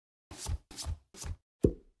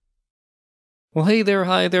Well, hey there,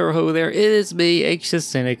 hi there, ho there, it is me,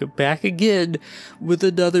 AnxiousCynic, back again with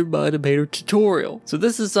another Mine-imator tutorial. So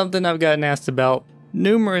this is something I've gotten asked about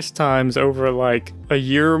numerous times over like a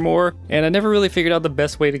year or more, and I never really figured out the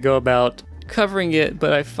best way to go about covering it,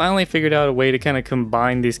 but I finally figured out a way to kind of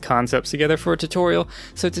combine these concepts together for a tutorial.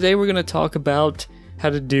 So today we're going to talk about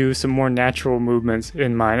how to do some more natural movements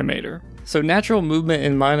in Mine-imator. So natural movement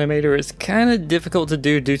in Mine-imator is kind of difficult to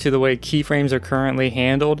do due to the way keyframes are currently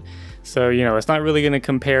handled. So, you know, it's not really going to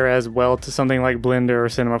compare as well to something like Blender or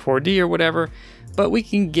Cinema 4D or whatever, but we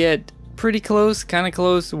can get pretty close, kind of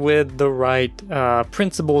close with the right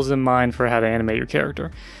principles in mind for how to animate your character.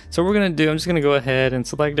 So what we're going to do, I'm just going to go ahead and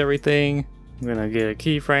select everything. I'm going to get a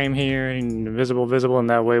keyframe here, and visible, and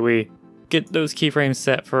that way we get those keyframes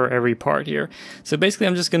set for every part here. So basically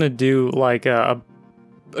I'm just going to do like a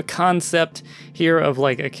concept here of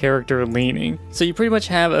like a character leaning. So you pretty much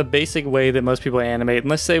have a basic way that most people animate, and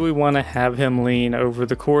let's say we want to have him lean over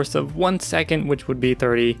the course of 1 second, which would be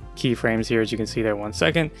 30 keyframes here, as you can see there, 1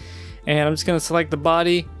 second. And I'm just going to select the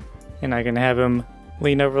body, and I can have him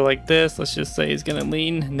lean over like this. Let's just say he's going to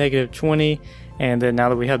lean -20, and then now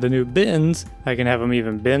that we have the new bends, I can have him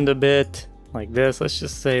even bend a bit like this. Let's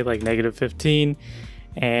just say like -15,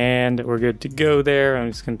 and we're good to go there.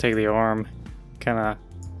 I'm just going to take the arm, kind of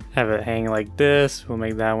have it hang like this. We'll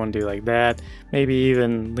make that one do like that. Maybe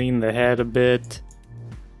even lean the head a bit.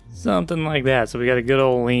 Something like that. So we got a good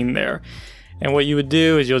old lean there. And what you would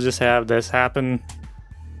do is you'll just have this happen.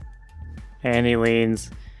 And he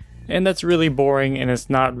leans. And that's really boring and it's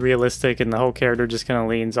not realistic, and the whole character just kind of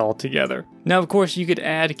leans all together. Now, of course, you could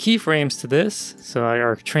add keyframes to this. So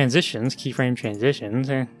our transitions, keyframe transitions.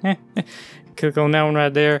 Click on that one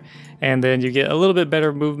right there. And then you get a little bit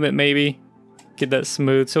better movement maybe. Get that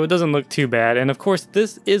smooth so it doesn't look too bad. And of course,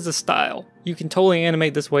 this is a style. You can totally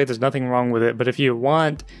animate this way, there's nothing wrong with it, but if you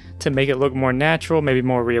want to make it look more natural, maybe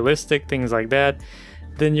more realistic, things like that,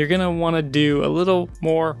 then you're gonna want to do a little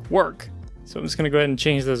more work. So I'm just gonna go ahead and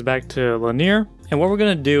change this back to linear, and what we're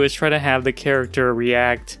gonna do is try to have the character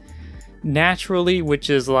react naturally, which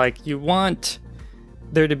is like you want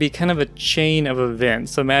there to be kind of a chain of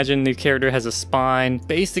events. So imagine the character has a spine.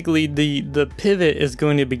 Basically the pivot is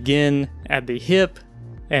going to begin at the hip,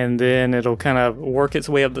 and then it'll kind of work its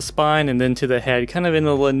way up the spine and then to the head, kind of in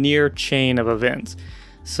a linear chain of events.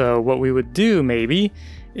 So what we would do maybe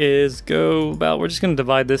is go about, we're just going to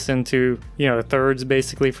divide this into, you know, thirds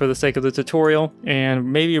basically for the sake of the tutorial.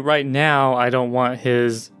 And maybe right now I don't want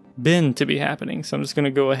his bend to be happening, so I'm just going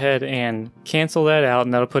to go ahead and cancel that out,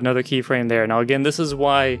 and that'll put another keyframe there. Now again, this is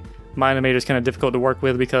why Mine-imator is kind of difficult to work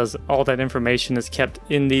with, because all that information is kept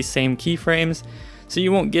in these same keyframes, so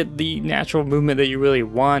you won't get the natural movement that you really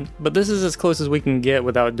want, but this is as close as we can get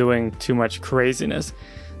without doing too much craziness.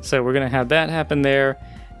 So we're going to have that happen there,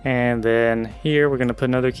 and then here we're going to put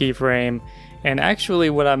another keyframe. And actually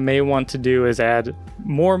what I may want to do is add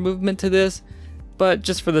more movement to this, but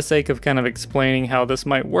just for the sake of kind of explaining how this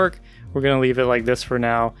might work, we're going to leave it like this for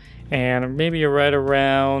now. And maybe right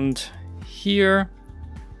around here,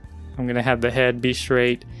 I'm going to have the head be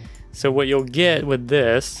straight. So what you'll get with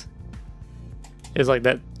this is like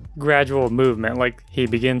that gradual movement. Like he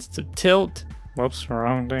begins to tilt. Whoops,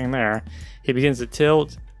 wrong thing there. He begins to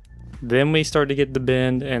tilt. Then we start to get the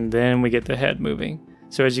bend, and then we get the head moving.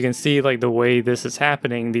 So as you can see, like the way this is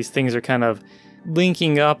happening, these things are kind of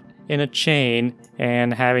linking up in a chain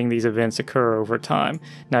and having these events occur over time.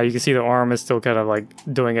 Now you can see the arm is still kind of like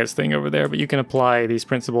doing its thing over there, but you can apply these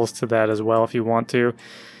principles to that as well if you want to.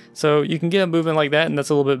 So you can get a movement like that, and that's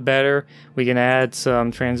a little bit better. We can add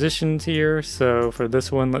some transitions here. So for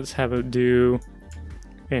this one, let's have it do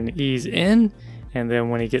an ease in, and then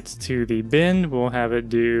when he gets to the bend, we'll have it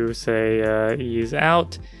do, say, ease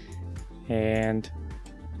out, and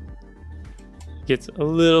gets a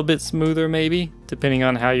little bit smoother maybe, depending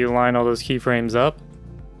on how you line all those keyframes up.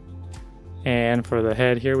 And for the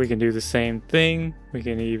head here, we can do the same thing. We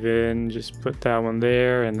can even just put that one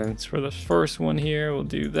there, and then for the first one here, we'll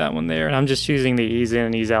do that one there. And I'm just using the ease in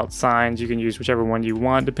and ease out signs. You can use whichever one you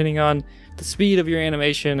want, depending on the speed of your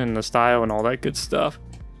animation and the style and all that good stuff.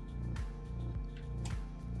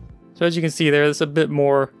 So as you can see there, it's a bit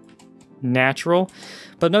more natural.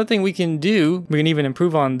 But another thing we can do, we can even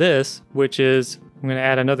improve on this, which is I'm going to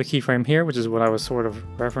add another keyframe here, which is what I was sort of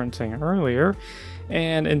referencing earlier.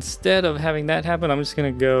 And instead of having that happen, I'm just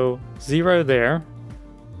going to go 0 there.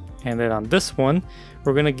 And then on this one,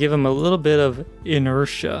 we're going to give him a little bit of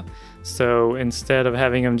inertia. So instead of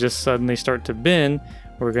having him just suddenly start to bend,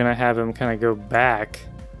 we're going to have him kind of go back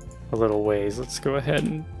a little ways. Let's go ahead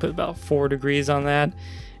and put about 4 degrees on that.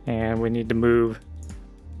 And we need to move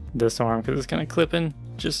this arm because it's kind of clipping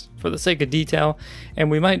just for the sake of detail.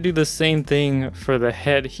 And we might do the same thing for the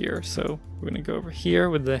head here. So we're going to go over here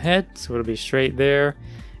with the head, so it'll be straight there.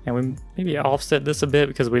 And we maybe offset this a bit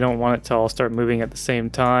because we don't want it to all start moving at the same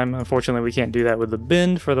time. Unfortunately, we can't do that with the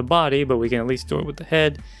bend for the body, but we can at least do it with the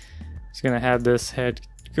head. Just going to have this head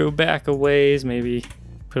go back a ways, maybe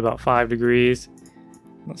put about 5 degrees.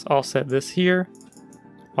 Let's offset this here,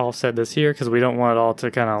 offset this here, because we don't want it all to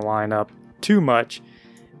kind of line up too much.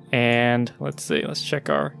 And let's see, let's check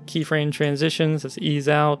our keyframe transitions. Let's ease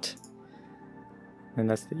out, and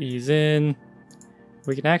that's the ease in.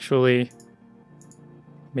 We can actually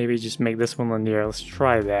maybe just make this one linear. Let's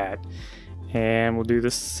try that. And we'll do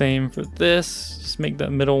the same for this. Just make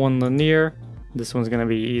that middle one linear. This one's going to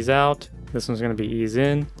be ease out. This one's going to be ease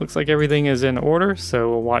in. Looks like everything is in order, so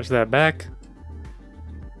we'll watch that back.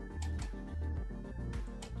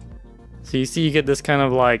 So you see you get this kind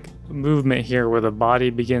of like movement here where the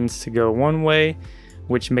body begins to go one way,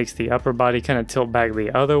 which makes the upper body kind of tilt back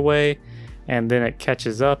the other way, and then it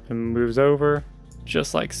catches up and moves over.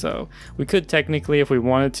 Just like so. We could technically, if we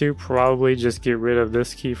wanted to, probably just get rid of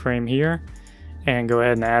this keyframe here and go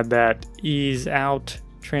ahead and add that ease out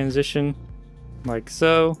transition like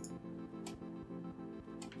so.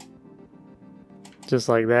 Just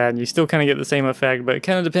like that, and you still kind of get the same effect, but it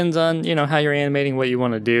kind of depends on, you know, how you're animating, what you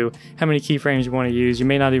want to do, how many keyframes you want to use. You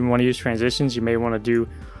may not even want to use transitions. You may want to do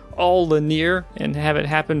all linear and have it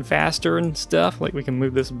happen faster and stuff. Like we can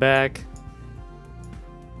move this back.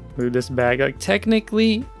 Move this back. Like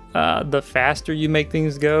technically, the faster you make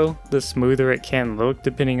things go, the smoother it can look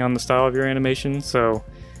depending on the style of your animation. So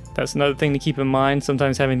that's another thing to keep in mind.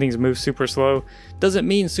 Sometimes having things move super slow doesn't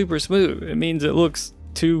mean super smooth. It means it looks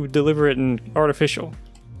too deliberate and artificial.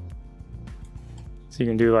 So you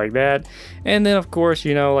can do like that. And then of course,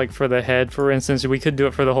 you know, like for the head, for instance, we could do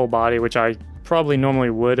it for the whole body, which I probably normally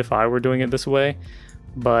would if I were doing it this way.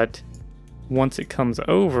 But once it comes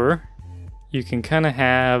over, you can kind of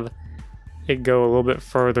have it go a little bit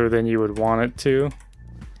further than you would want it to,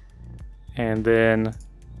 and then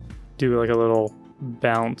do like a little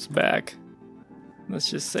bounce back.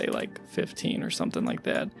 Let's just say like 15 or something like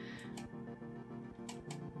that.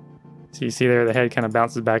 So you see there the head kind of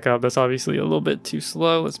bounces back up. That's obviously a little bit too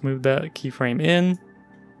slow. Let's move that keyframe in.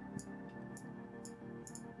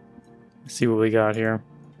 Let's see what we got here.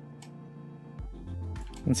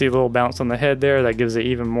 And see a little bounce on the head there. That gives it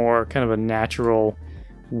even more kind of a natural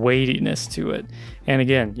weightiness to it. And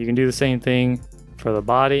again, you can do the same thing for the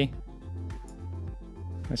body.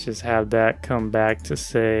 Let's just have that come back to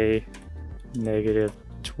say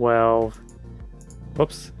 -12.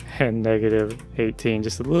 Whoops, and -18.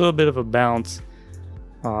 Just a little bit of a bounce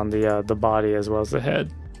on the body as well as the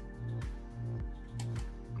head.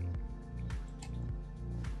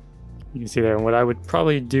 You can see there, and what I would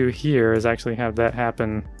probably do here is actually have that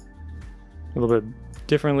happen a little bit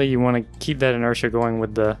differently. You want to keep that inertia going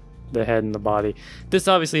with the head and the body. This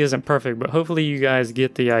obviously isn't perfect, but hopefully you guys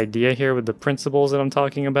get the idea here with the principles that I'm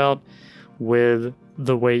talking about with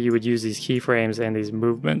the way you would use these keyframes and these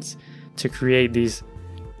movements to create these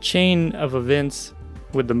chain of events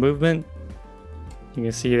with the movement. You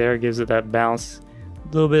can see there, it gives it that bounce,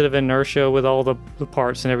 a little bit of inertia with all the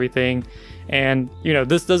parts and everything. And you know,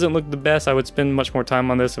 this doesn't look the best. I would spend much more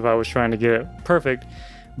time on this if I was trying to get it perfect,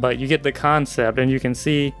 but you get the concept, and you can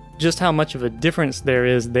see just how much of a difference there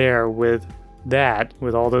is there with that,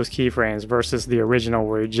 with all those keyframes versus the original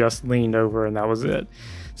where you just leaned over and that was it.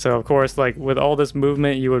 So of course, like with all this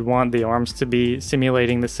movement, you would want the arms to be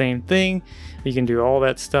simulating the same thing. You can do all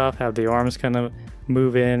that stuff, have the arms kind of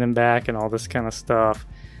move in and back and all this kind of stuff,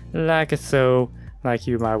 like so, like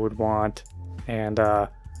you might would want. And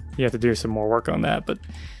you have to do some more work on that, but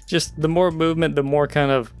just the more movement, the more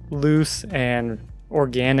kind of loose and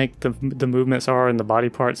organic the movements are and the body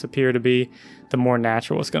parts appear to be, the more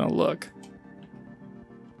natural it's going to look.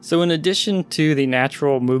 So in addition to the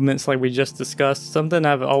natural movements like we just discussed, something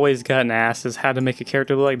I've always gotten asked is how to make a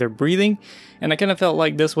character look like they're breathing, and I kind of felt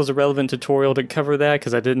like this was a relevant tutorial to cover that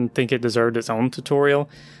because I didn't think it deserved its own tutorial.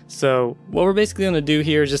 So what we're basically going to do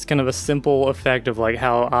here is just kind of a simple effect of like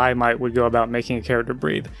how I would go about making a character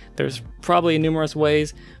breathe. There's probably numerous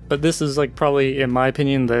ways, but this is like probably, in my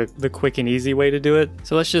opinion, the quick and easy way to do it.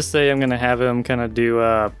 So let's just say I'm going to have him kind of do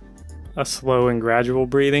a slow and gradual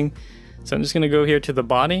breathing. So I'm just going to go here to the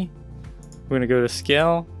body. We're going to go to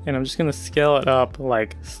scale, and I'm just going to scale it up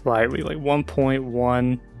like slightly, like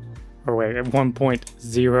 1.1, or wait,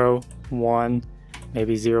 1.01,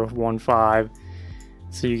 maybe 0.15.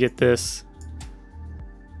 So you get this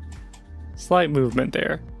slight movement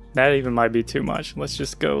there. That even might be too much. Let's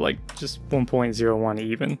just go like just 1.01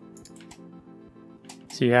 even.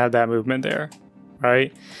 So you have that movement there,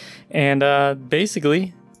 right? And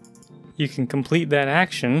basically, you can complete that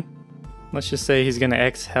action. Let's just say he's going to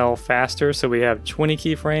exhale faster, so we have 20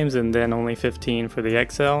 keyframes and then only 15 for the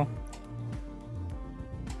exhale.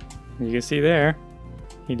 You can see there,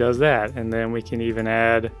 he does that. And then we can even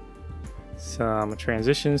add some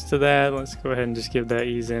transitions to that. Let's go ahead and just give that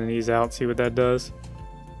ease in and ease out, see what that does.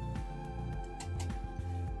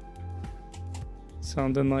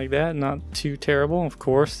 Something like that, not too terrible. Of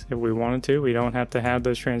course, if we wanted to, we don't have to have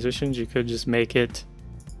those transitions. You could just make it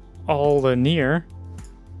all linear.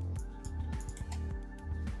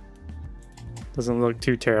 Doesn't look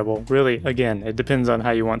too terrible. Really, again, it depends on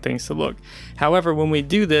how you want things to look. However, when we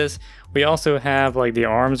do this, we also have like the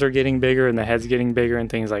arms are getting bigger and the head's getting bigger and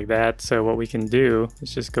things like that. So what we can do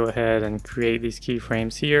is just go ahead and create these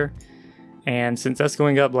keyframes here. And since that's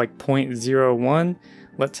going up like 0.01,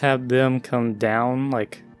 let's have them come down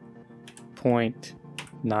like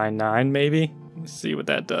 0.99 maybe. Let's see what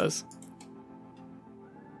that does.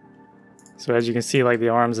 So as you can see, like the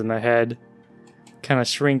arms and the head kind of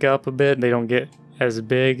shrink up a bit. They don't get as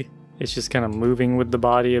big. It's just kind of moving with the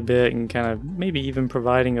body a bit and kind of maybe even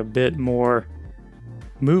providing a bit more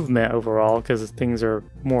movement overall because things are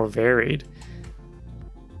more varied.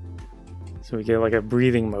 So we get like a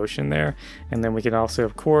breathing motion there. And then we can also,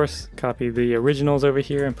 of course, copy the originals over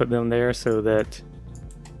here and put them there so that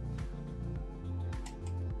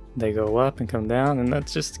they go up and come down. And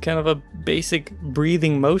that's just kind of a basic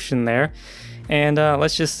breathing motion there. And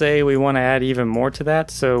let's just say we want to add even more to that.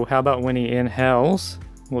 So how about when he inhales,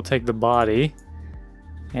 we'll take the body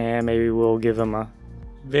and maybe we'll give him a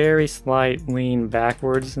very slight lean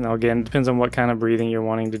backwards. And again, it depends on what kind of breathing you're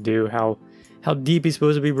wanting to do, how deep he's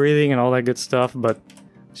supposed to be breathing and all that good stuff. But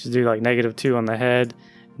just do like -2 on the head,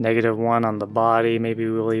 -1 on the body. Maybe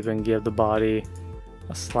we'll even give the body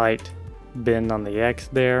a slight bend on the X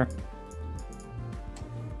there.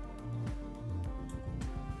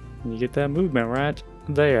 And you get that movement right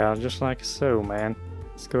there, just like so, man.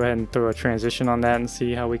 Let's go ahead and throw a transition on that and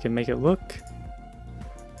see how we can make it look.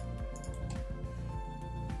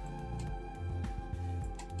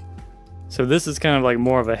 So this is kind of like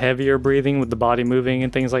more of a heavier breathing with the body moving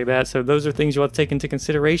and things like that. So those are things you want to take into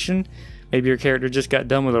consideration. Maybe your character just got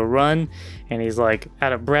done with a run and he's like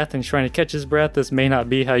out of breath and trying to catch his breath. This may not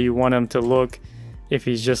be how you want him to look if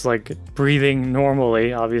he's just like breathing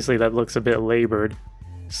normally. Obviously that looks a bit labored.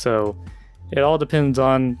 So it all depends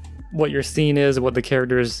on what your scene is, what the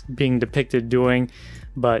character is being depicted doing.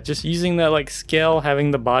 But just using that like scale,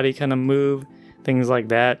 having the body kind of move, things like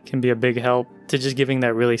that can be a big help to just giving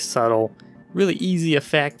that really subtle, really easy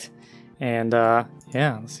effect. And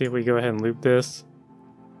yeah, let's see if we go ahead and loop this.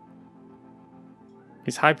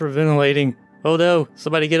 He's hyperventilating. Oh no,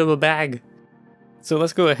 somebody get him a bag. So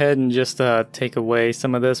let's go ahead and just take away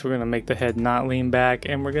some of this. We're gonna make the head not lean back,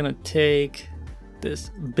 and we're gonna take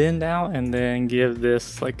this bend out and then give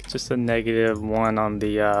this like just a -1 on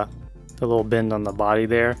the little bend on the body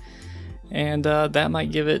there. And that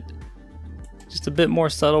might give it just a bit more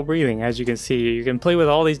subtle breathing. As you can see, you can play with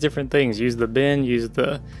all these different things. Use the bend, use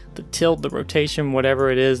the tilt, the rotation, whatever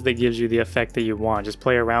it is that gives you the effect that you want. Just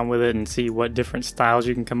play around with it and see what different styles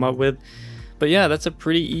you can come up with. But yeah, that's a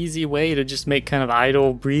pretty easy way to just make kind of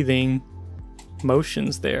idle breathing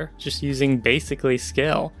motions there, just using basically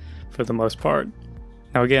scale for the most part.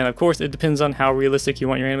 Now again, of course, it depends on how realistic you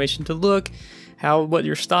want your animation to look, what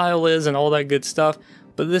your style is, and all that good stuff.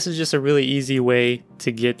 But this is just a really easy way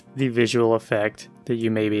to get the visual effect that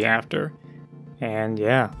you may be after. And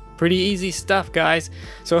yeah, pretty easy stuff, guys.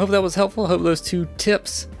 So I hope that was helpful. I hope those 2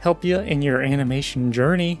 tips help you in your animation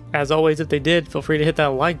journey. As always, if they did, feel free to hit that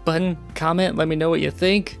like button, comment, let me know what you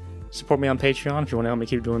think. Support me on Patreon if you want to help me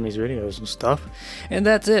keep doing these videos and stuff. And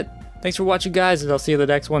that's it. Thanks for watching, guys, and I'll see you in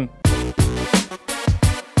the next one.